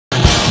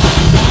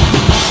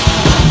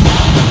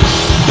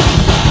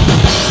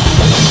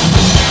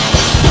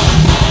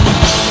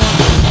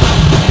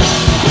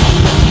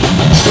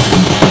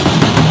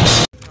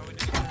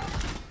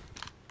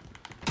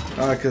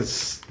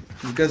Cause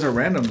you guys are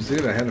randoms,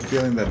 dude. I had a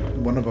feeling that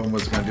one of them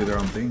was gonna do their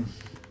own thing.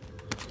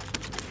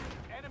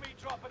 Enemy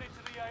dropping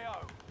into the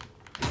AO.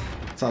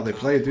 That's how they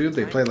play, dude.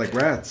 They play like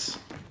rats.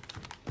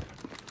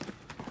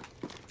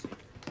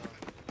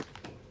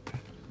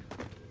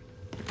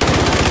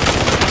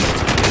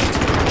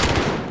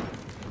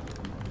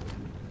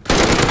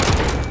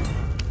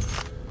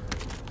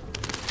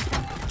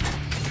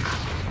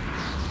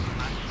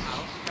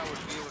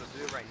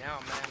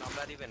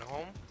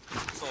 Home,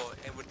 so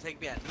it would take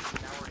me at least an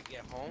hour to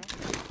get home,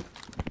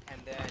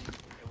 and then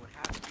it would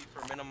have to be for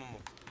a minimum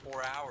of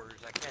 4 hours.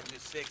 I can't do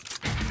 6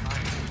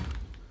 times.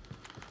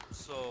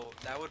 So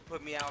that would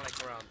put me out like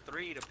around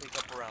 3 to pick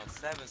up around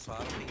 7, so I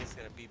don't think it's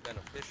gonna be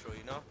beneficial,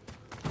 you know?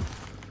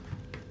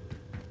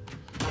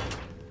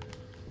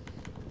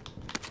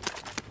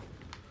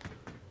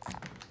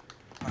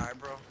 Alright,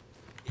 bro.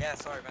 Yeah,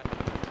 sorry, man.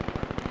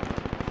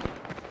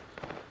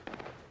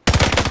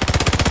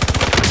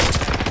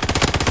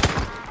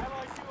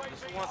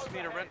 Wants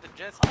me to rent the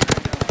jet ski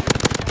right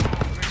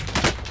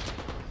now.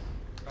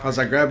 How's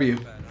that grab you?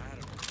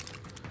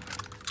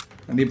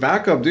 I need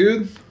backup,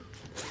 dude.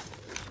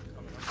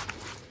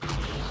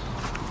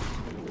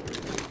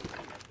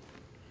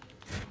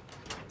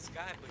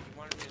 Sky, but you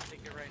wanted me to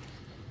take it right.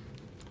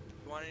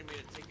 You wanted me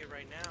to take it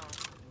right now.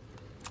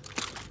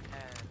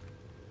 And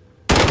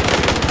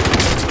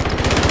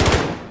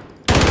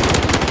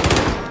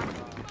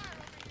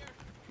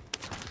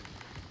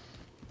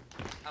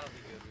I don't be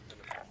good with it.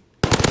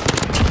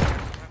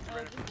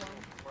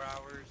 4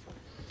 hours.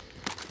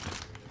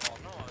 Oh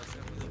no, it's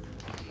gonna be.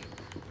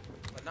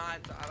 But no, I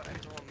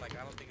told him like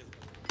I don't think it's.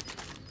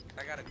 I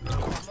gotta go.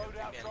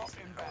 Loadout drop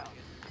inbound.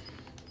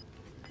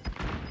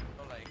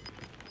 So like,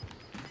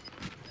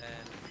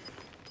 and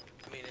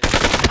I mean.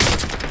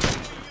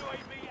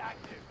 UAV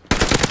active.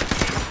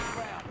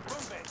 Ground.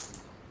 Move it.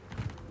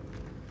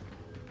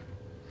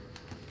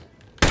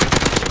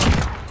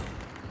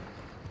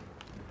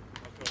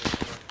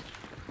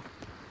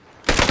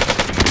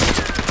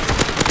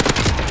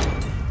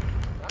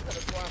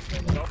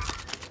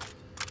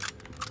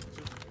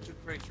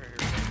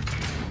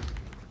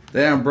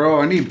 Damn, bro.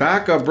 I need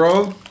backup,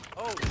 bro.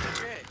 Oh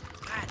shit!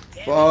 God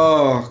damn it.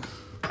 Fuck.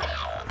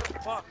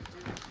 Fuck,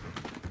 dude.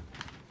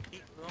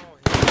 Keep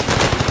going.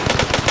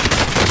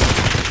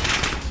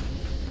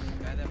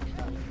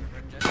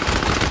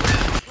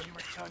 You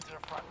return to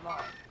the front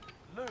line.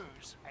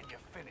 Lose and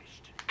you're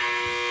finished.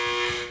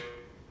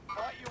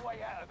 Fight your way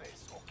out of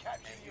this or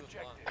capture the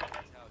objective.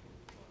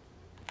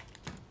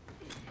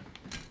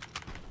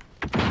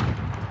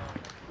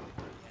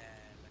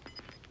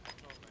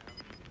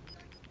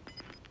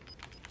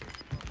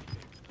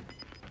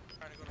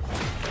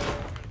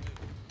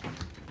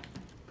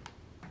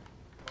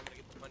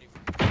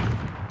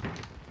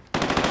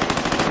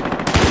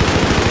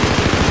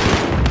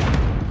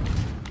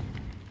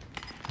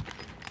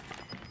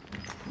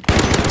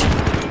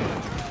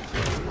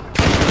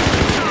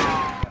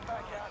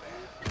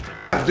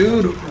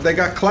 Dude, they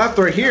got clapped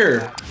right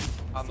here.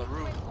 On the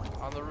roof.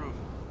 On the roof.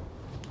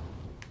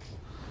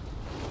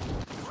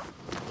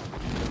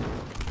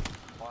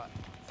 What?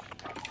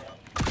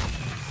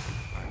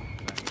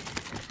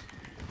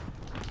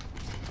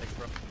 Thanks,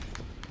 bro.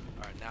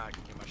 Alright, now I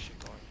can get my shit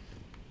going.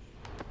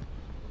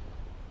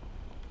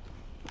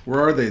 Where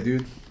are they,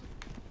 dude?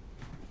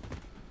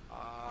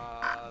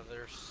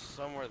 They're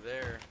somewhere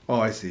there. Oh,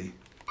 I see.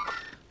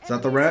 Is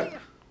that the rat?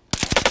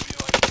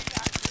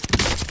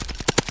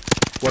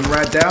 One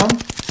rat down.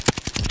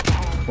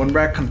 One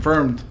rat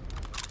confirmed.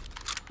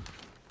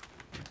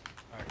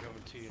 Alright,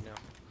 coming to you now.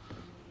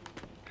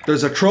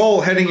 There's a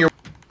troll heading your.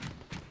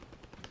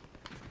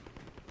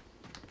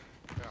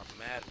 Got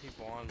mad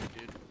people on me,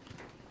 dude.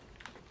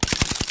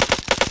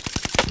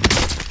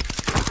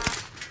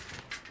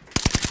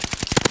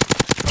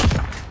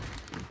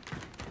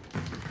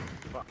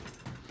 Fuck.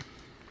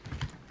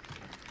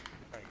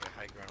 Trying to get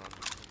high ground on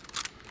this.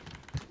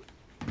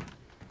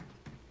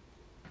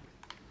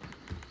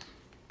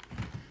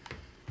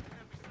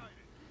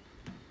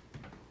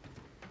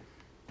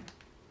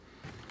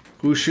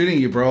 Who's shooting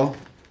you, bro?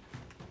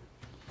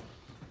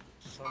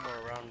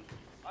 Somewhere around.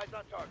 Eyes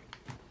on target.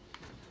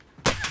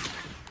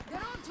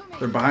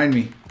 They're behind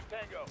me.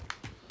 Tango.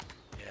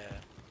 Yeah.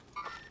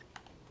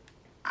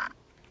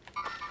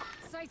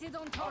 Sighted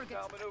on target.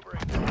 Hostile maneuvering.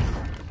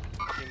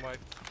 Team wipe.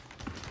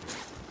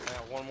 I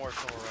got one more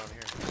somewhere around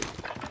here.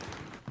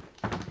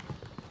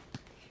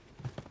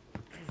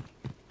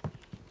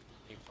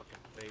 You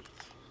fucking fakes.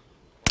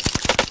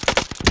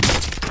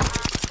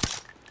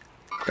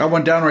 Got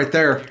one down right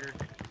there.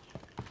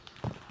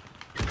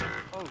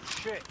 Oh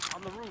shit!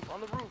 On the roof! On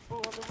the roof! Fool!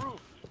 On the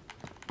roof!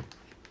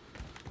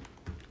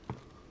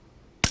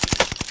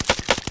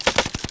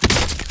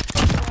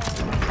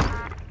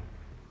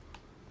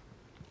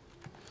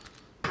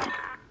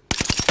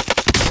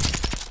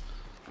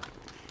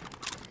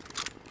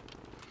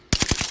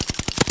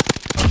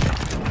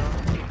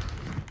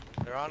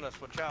 They're on us.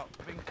 Watch out!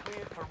 Been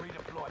cleared for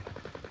redeployment.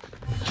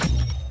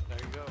 There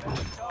you go.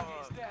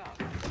 Target is down.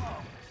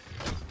 Oh.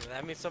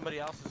 That means somebody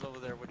else is over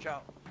there. Watch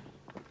out!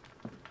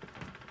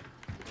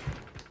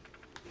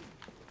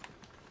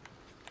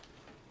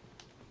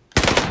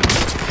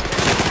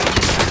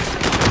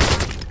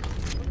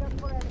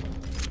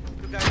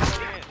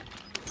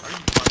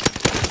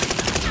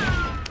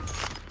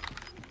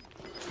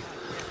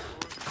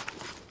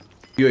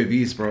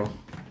 UAVs, bro.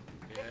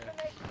 Yeah.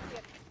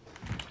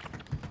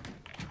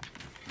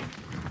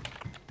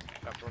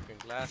 Got broken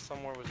glass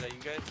somewhere. Was that you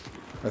guys?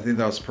 I think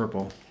that was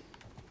purple.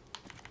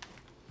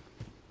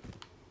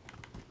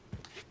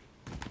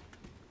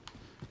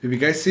 If you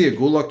guys see a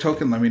Gulag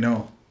token, let me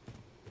know.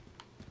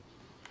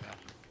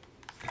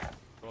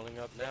 Rolling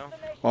up now.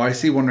 Oh, I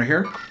see one right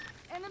here.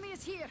 Enemy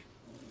is here.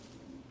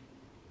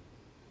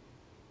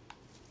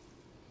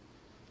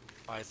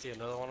 Oh, I see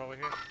another one over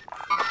here.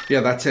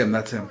 Yeah, that's him.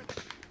 That's him.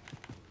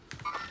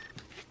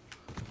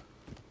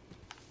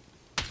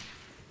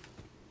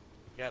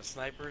 Got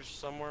snipers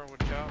somewhere.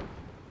 Watch out.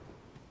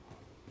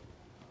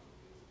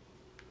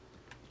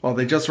 Oh,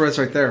 they just res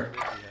right there.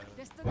 Yeah.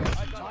 Destination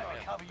I got marked.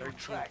 to cover your 13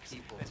 tracks.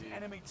 people, There's an dude.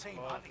 enemy team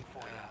Fuck hunting for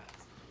you. that.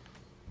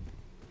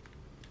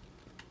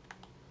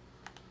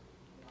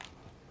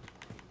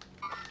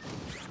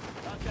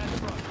 Contact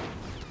front.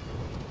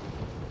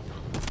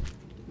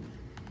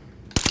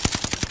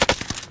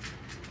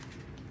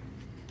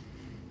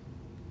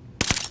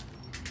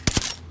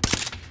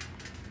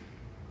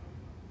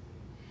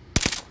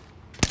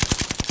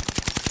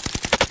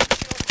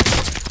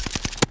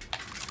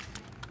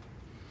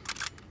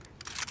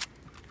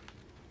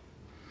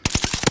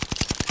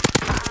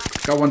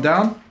 Got one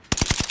down.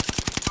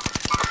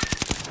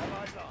 Have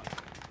eyes on.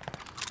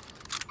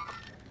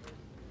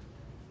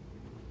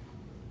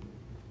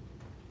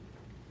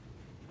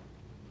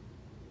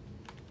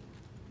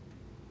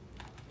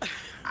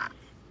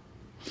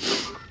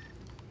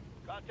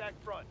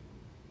 Contact front.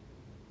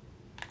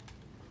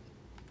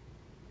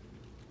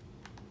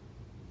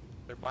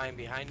 They're buying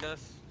behind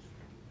us.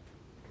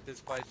 This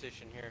fire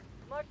station here.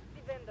 Mark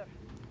the vendor.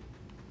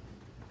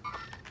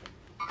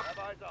 Have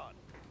eyes on.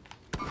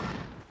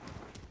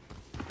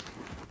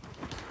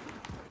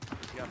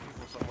 We got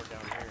people somewhere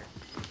down here.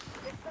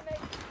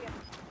 Destination here.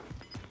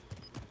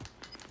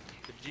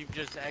 The Jeep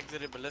just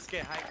exited, but let's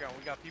get high ground.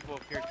 We got people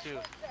up here too.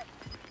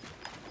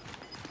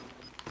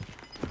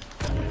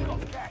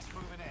 Got gas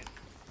moving in.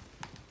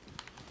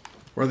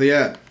 Where they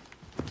at?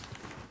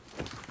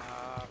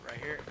 Right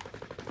here.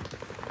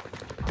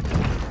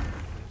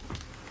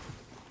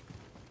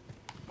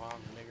 Come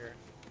on, nigger.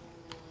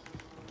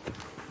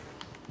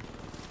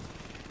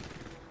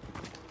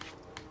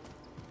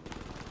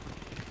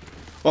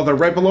 Oh, they're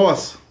right below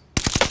us.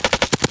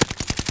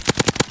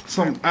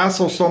 Some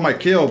asshole stole my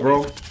kill,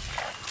 bro.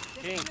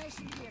 King.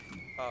 Destination here.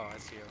 Oh, I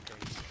see. Okay.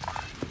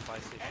 Fire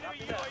station. Enemy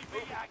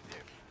UAV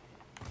active.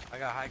 I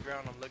got high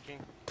ground. I'm looking.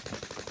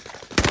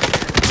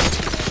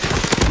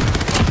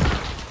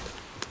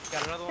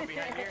 Got another one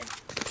behind here.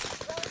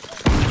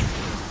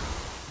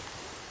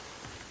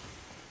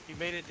 He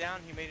made it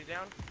down. He made it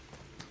down.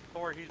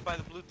 Or he's by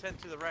the blue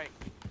tent to the right.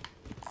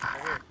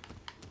 Right here.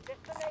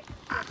 Destination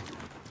here.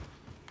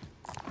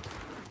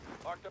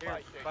 Mark the Here,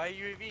 buy station. buy a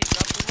UAV.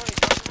 Drop some money.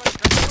 Drop some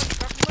money.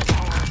 Drop some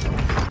money. Drop some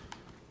money.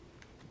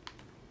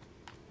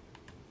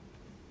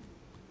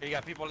 Hey, you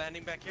got people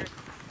landing back here?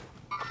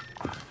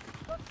 Got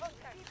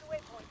contact. East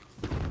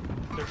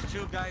waypoint. There's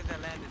two guys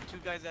that landed. Two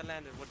guys that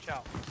landed. Watch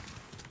out.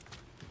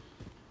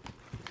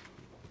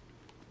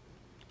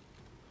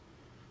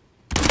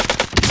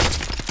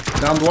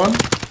 Downed one.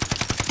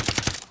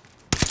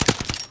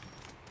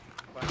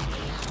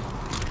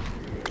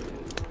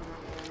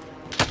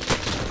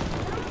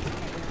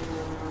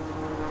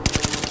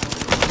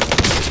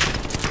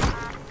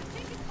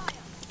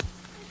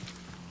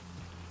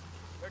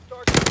 They're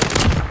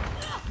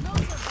targeting. No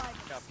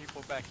survivors. Got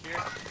people back here.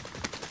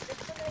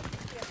 Destination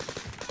here.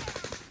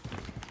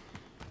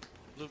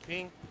 Blue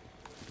ping.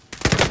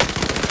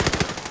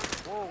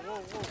 Whoa,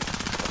 whoa,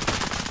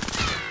 whoa.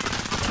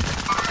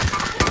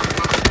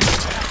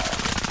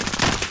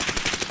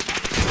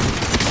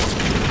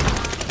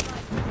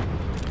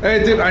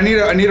 Hey, dude, I need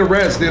a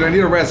res, dude. I need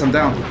a res. I'm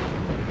down.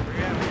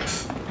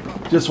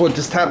 Yeah.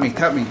 Just tap me,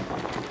 tap me.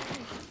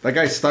 That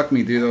guy stuck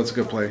me, dude. That was a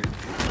good play.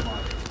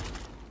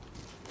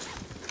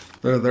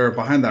 They're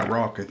behind that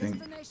rock, I think.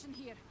 Destination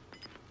here.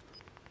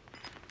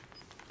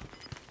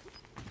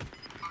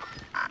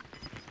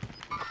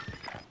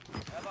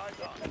 Have eyes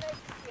on. Destination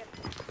here.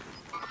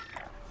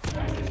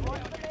 Gas is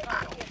right on your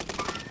tail.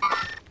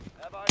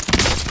 Have eyes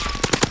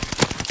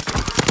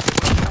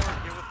Thor,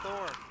 give a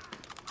Thor.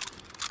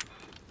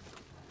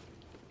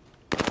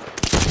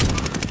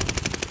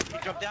 He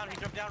jumped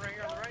down right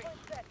here on the right.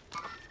 Set.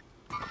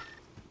 on.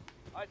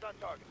 Eyes on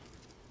target.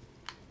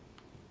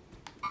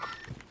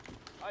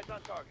 Eyes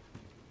on target.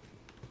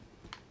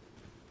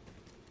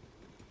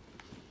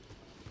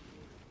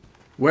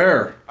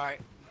 Where? Alright,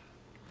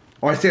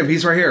 Oh, I see him.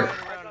 He's right here.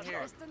 right around here.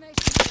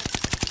 Destination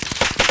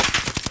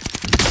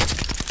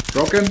here.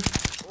 Broken.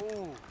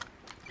 Ooh.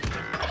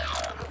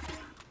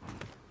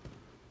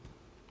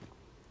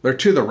 They're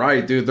to the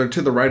right, dude. They're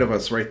to the right of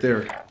us, right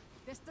there.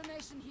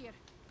 Destination here.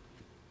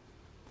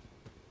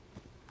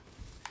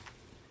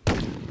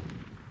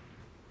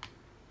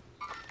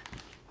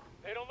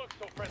 They don't look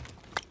so friendly.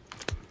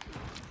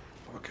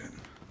 Fucking.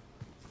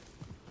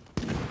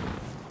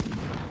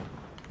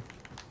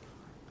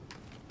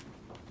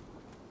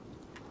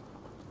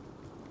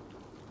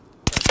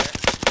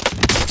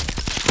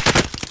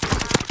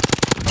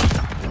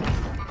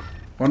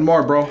 One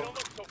more, bro. Don't look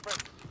so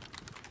friendly.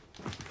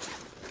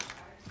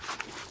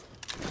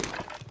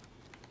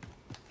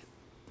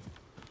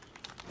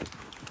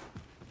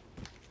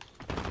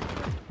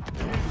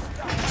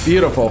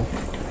 Beautiful.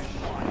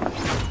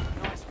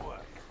 Nice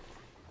work.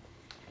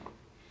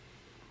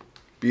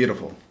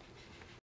 Beautiful.